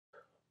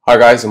Hi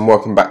guys, and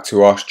welcome back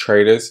to Ask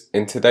Traders.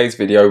 In today's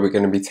video we're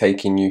going to be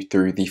taking you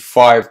through the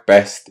 5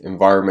 best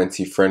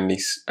environmentally friendly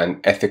and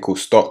ethical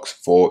stocks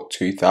for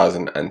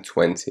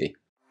 2020.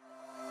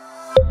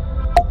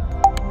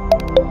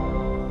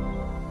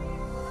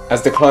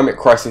 As the climate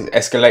crisis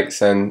escalates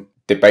and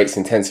debates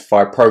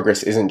intensify,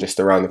 progress isn't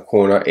just around the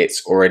corner,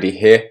 it's already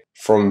here.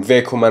 From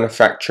vehicle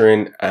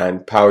manufacturing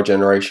and power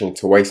generation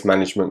to waste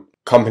management,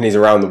 companies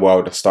around the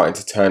world are starting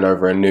to turn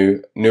over a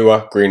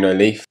newer, greener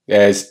leaf.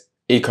 There's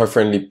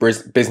eco-friendly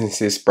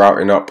businesses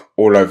sprouting up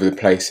all over the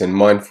place, and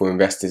mindful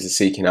investors are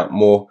seeking out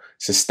more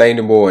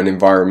sustainable and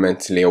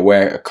environmentally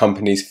aware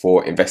companies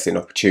for investing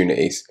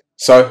opportunities.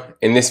 So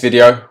in this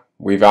video,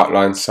 we've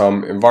outlined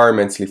some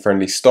environmentally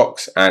friendly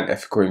stocks and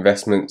ethical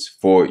investments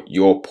for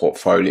your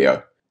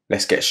portfolio.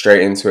 Let's get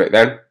straight into it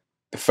then.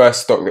 The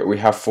first stock that we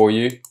have for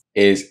you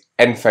is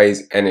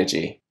Enphase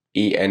Energy.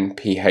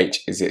 ENPH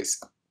is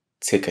its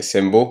ticker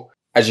symbol.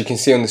 As you can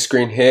see on the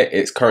screen here,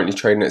 it's currently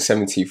trading at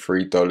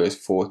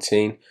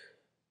 $73.14.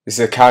 This is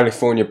a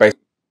California-based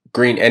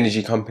green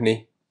energy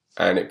company,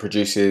 and it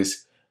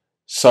produces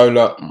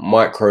solar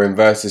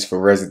microinverters for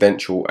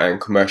residential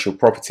and commercial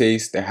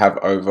properties. They have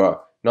over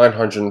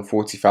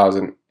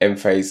 940,000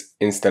 Enphase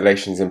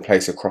installations in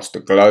place across the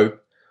globe.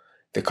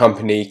 The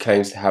company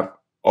claims to have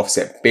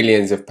offset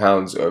billions of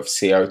pounds of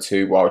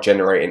CO2 while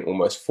generating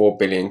almost 4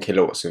 billion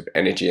kilowatts of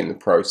energy in the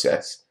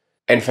process.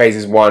 Enphase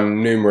has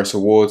won numerous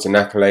awards and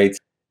accolades,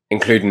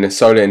 including the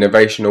Solar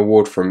Innovation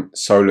Award from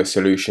Solar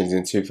Solutions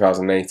in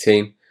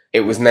 2018.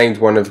 It was named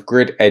one of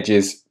Grid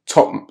Edge's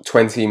top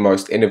 20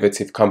 most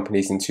innovative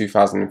companies in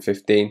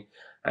 2015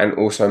 and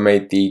also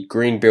made the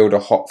Green Builder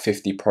Hot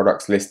 50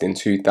 products list in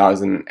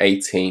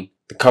 2018.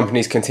 The company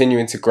is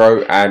continuing to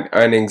grow and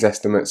earnings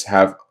estimates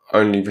have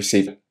only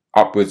received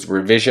upwards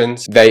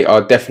revisions. They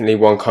are definitely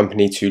one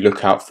company to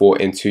look out for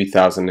in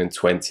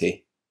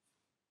 2020.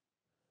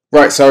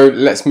 Right, so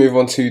let's move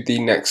on to the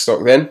next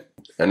stock then,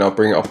 and I'll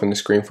bring it up on the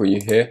screen for you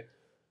here.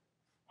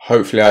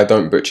 Hopefully I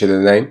don't butcher the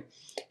name.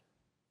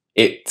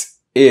 It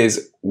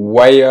is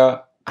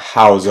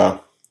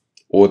Weyerhaeuser,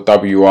 or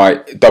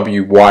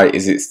WY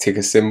is its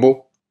ticker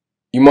symbol.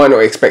 You might not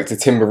expect a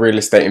timber real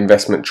estate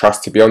investment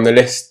trust to be on the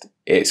list.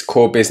 Its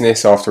core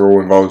business, after all,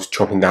 involves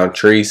chopping down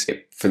trees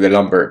for the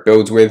lumber it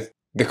builds with.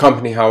 The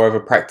company, however,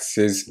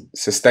 practices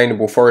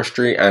sustainable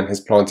forestry and has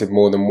planted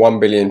more than 1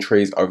 billion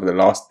trees over the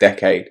last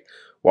decade,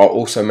 while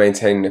also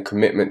maintaining a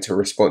commitment to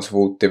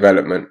responsible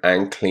development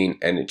and clean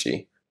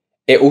energy.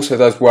 It also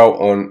does well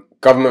on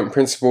government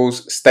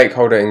principles,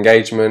 stakeholder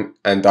engagement,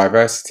 and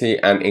diversity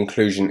and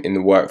inclusion in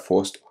the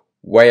workforce.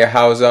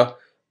 Weyerhaeuser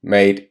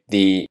made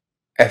the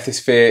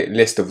Ethisphere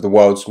list of the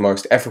world's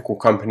most ethical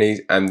companies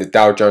and the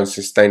Dow Jones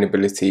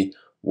Sustainability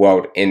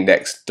World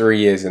Index 3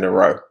 years in a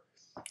row.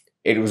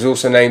 It was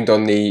also named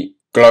on the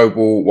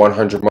Global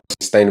 100 Most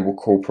Sustainable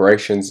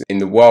Corporations in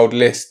the World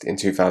list in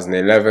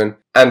 2011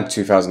 and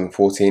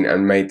 2014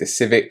 and made the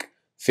Civic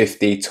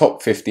 50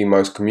 Top 50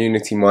 Most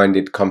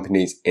Community-Minded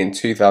Companies in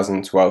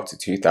 2012 to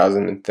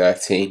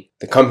 2013.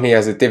 The company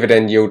has a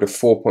dividend yield of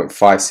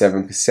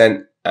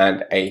 4.57%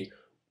 and a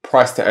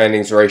price to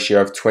earnings ratio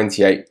of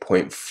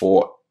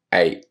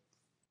 28.48.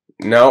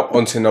 Now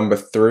on to number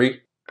 3,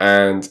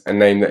 and a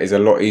name that is a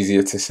lot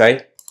easier to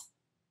say.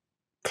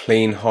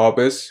 Clean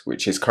Harbors,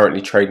 which is currently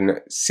trading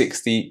at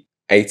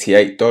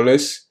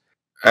 $60.88,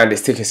 and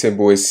its ticker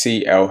symbol is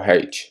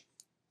CLH.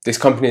 This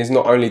company is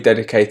not only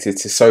dedicated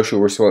to social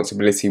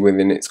responsibility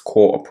within its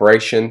core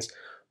operations,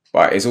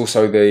 but is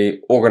also the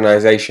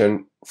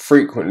organization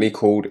frequently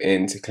called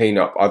in to clean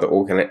up other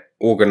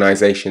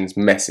organizations'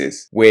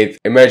 messes, with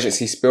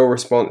emergency spill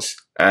response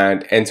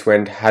and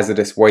end-to-end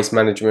hazardous waste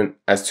management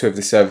as two of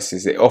the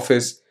services it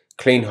offers.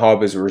 Clean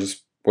Harbors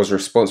was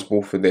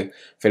responsible for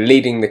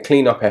leading the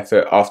cleanup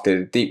effort after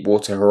the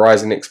Deepwater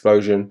Horizon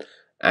explosion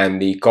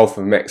and the Gulf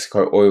of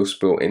Mexico oil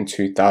spill in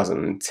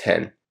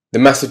 2010. The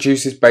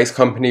Massachusetts-based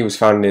company was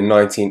founded in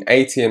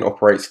 1980 and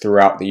operates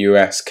throughout the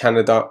US,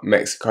 Canada,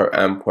 Mexico,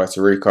 and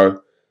Puerto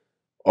Rico,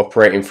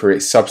 operating through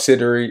its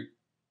subsidiary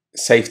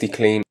Safety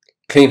Clean.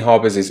 Clean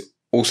Harbors is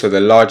also the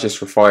largest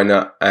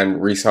refiner and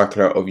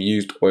recycler of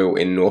used oil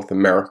in North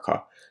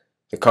America.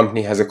 The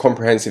company has a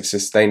comprehensive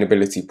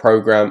sustainability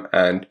program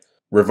and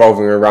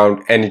revolving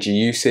around energy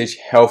usage,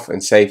 health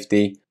and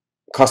safety,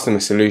 customer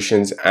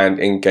solutions, and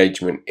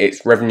engagement.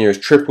 Its revenue has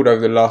tripled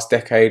over the last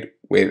decade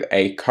with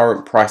a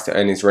current price to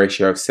earnings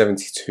ratio of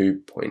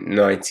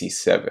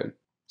 72.97.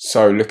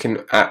 So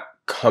looking at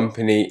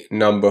company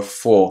number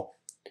 4,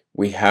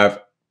 we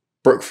have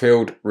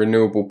Brookfield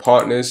Renewable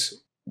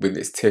Partners with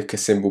its ticker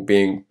symbol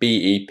being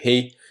BEP.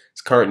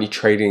 It's currently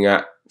trading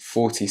at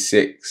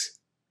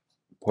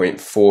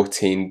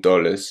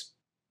 $46.14.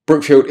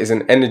 Brookfield is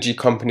an energy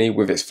company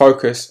with its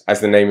focus,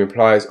 as the name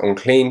implies, on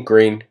clean,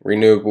 green,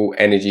 renewable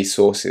energy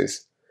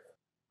sources.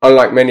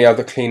 Unlike many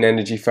other clean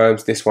energy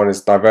firms, this one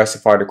is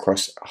diversified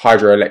across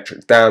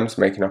hydroelectric dams,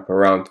 making up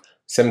around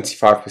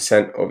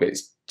 75% of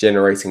its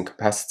generating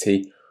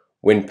capacity,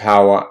 wind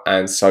power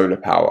and solar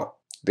power.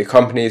 The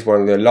company is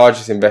one of the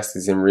largest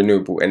investors in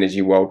renewable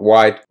energy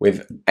worldwide,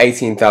 with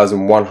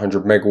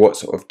 18,100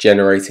 megawatts of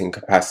generating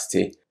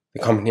capacity.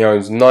 The company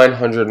owns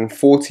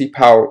 940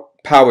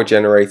 power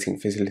generating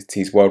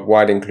facilities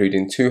worldwide,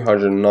 including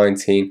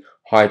 219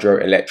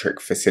 hydroelectric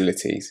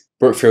facilities.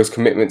 Brookfield's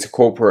commitment to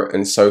corporate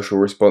and social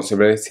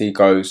responsibility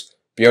goes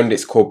beyond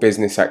its core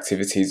business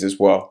activities as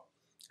well.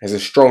 There's a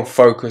strong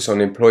focus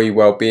on employee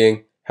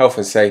well-being, health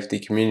and safety,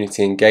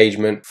 community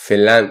engagement,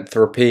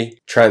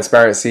 philanthropy,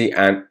 transparency,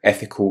 and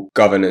ethical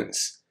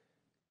governance.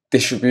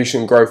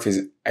 Distribution growth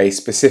is a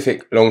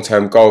specific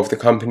long-term goal of the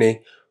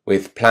company,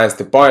 with plans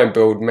to buy and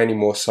build many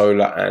more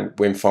solar and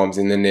wind farms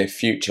in the near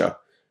future.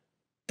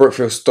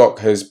 Brookfield stock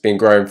has been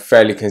growing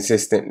fairly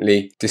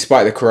consistently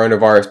despite the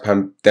coronavirus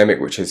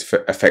pandemic, which has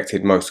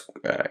affected most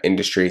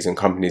industries and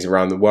companies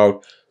around the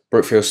world.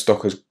 Brookfield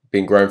stock has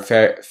been growing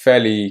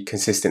fairly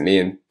consistently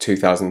in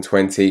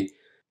 2020.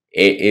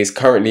 It is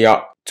currently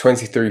up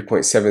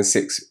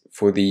 23.76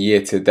 for the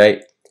year to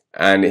date,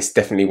 and it's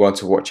definitely one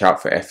to watch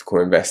out for ethical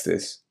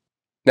investors.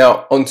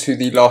 Now, on to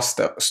the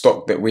last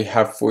stock that we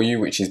have for you,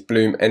 which is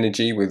Bloom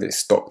Energy, with its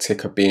stock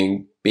ticker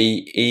being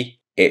BE.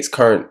 Its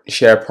current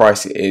share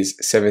price is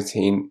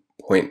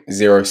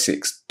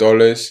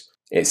 $17.06.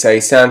 It's a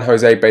San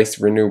Jose-based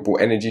renewable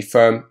energy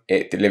firm.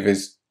 It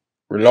delivers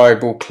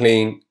reliable,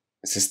 clean,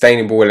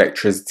 sustainable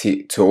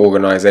electricity to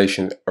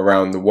organizations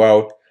around the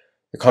world.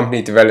 The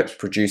company develops,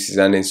 produces,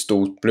 and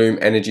installs Bloom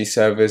energy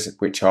servers,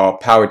 which are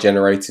power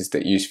generators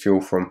that use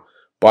fuel from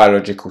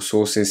biological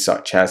sources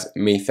such as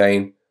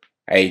methane,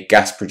 a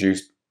gas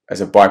produced as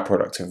a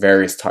byproduct of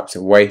various types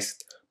of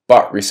waste,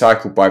 but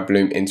recycled by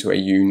Bloom into a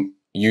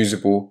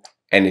usable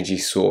energy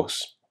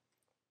source.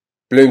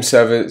 Bloom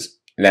servers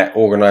let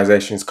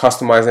organizations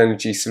customize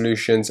energy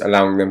solutions,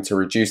 allowing them to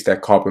reduce their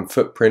carbon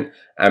footprint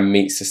and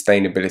meet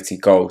sustainability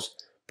goals.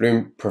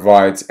 Bloom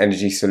provides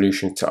energy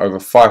solutions to over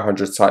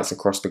 500 sites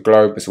across the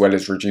globe, as well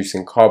as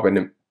reducing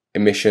carbon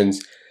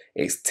emissions.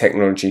 Its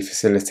technology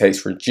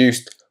facilitates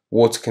reduced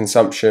water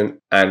consumption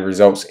and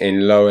results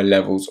in lower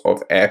levels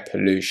of air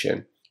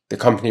pollution. The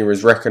company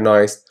was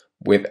recognized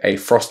with a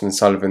Frost &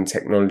 Sullivan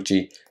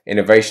Technology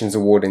Innovations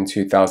Award in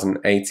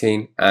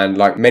 2018, and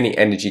like many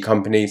energy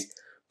companies,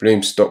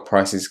 Bloom's stock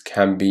prices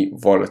can be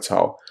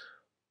volatile,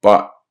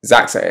 but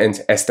Zacks are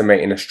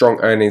estimating a strong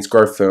earnings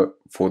growth for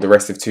the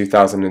rest of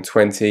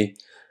 2020,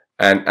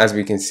 and as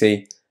we can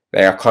see,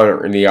 they are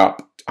currently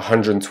up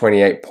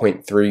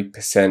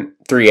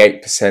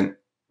 128.38%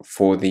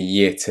 for the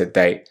year to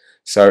date.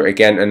 So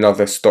again,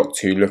 another stock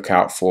to look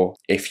out for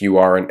if you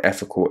are an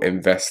ethical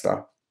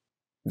investor.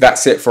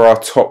 That's it for our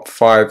top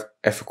 5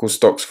 ethical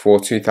stocks for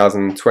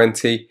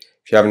 2020.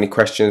 If you have any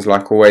questions,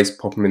 like always,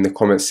 pop them in the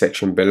comments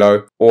section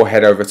below, or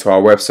head over to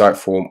our website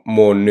for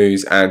more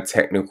news and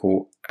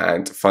technical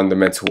and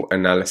fundamental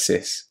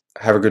analysis.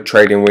 Have a good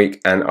trading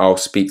week, and I'll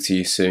speak to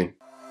you soon.